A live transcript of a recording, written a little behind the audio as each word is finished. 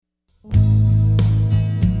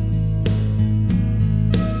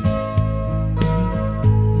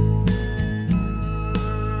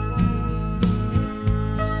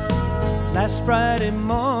Last Friday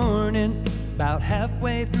morning, about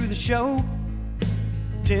halfway through the show,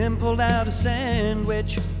 Tim pulled out a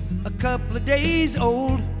sandwich a couple of days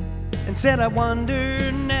old and said, I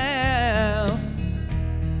wonder now,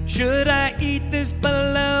 should I eat this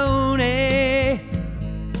bologna?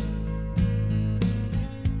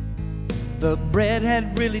 The bread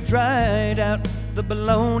had really dried out, the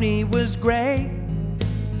bologna was gray,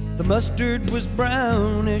 the mustard was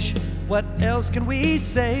brownish, what else can we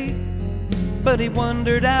say? But he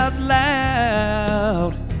wondered out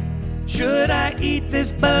loud, should I eat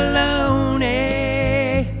this bologna?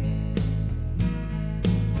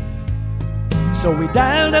 So we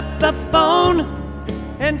dialed up the phone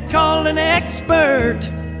and called an expert,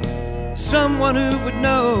 someone who would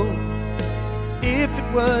know if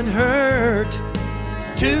it would hurt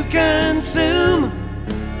to consume.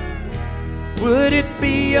 Would it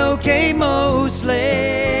be okay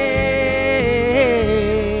mostly?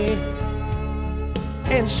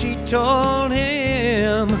 And she told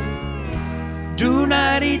him, do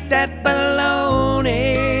not eat that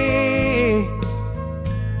bologna.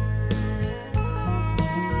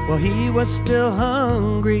 Well, he was still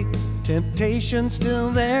hungry, temptation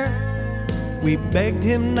still there. We begged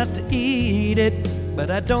him not to eat it,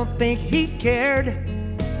 but I don't think he cared.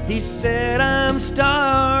 He said, I'm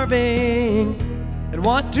starving and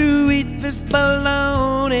want to eat this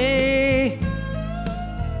bologna.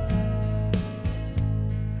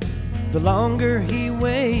 The longer he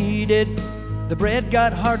waited, the bread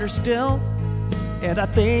got harder still, and I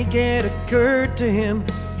think it occurred to him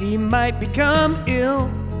he might become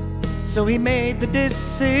ill. So he made the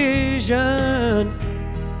decision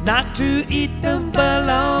not to eat the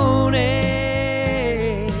bologna.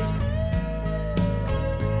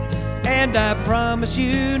 And I promise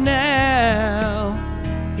you now,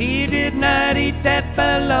 he did not eat that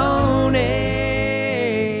bologna.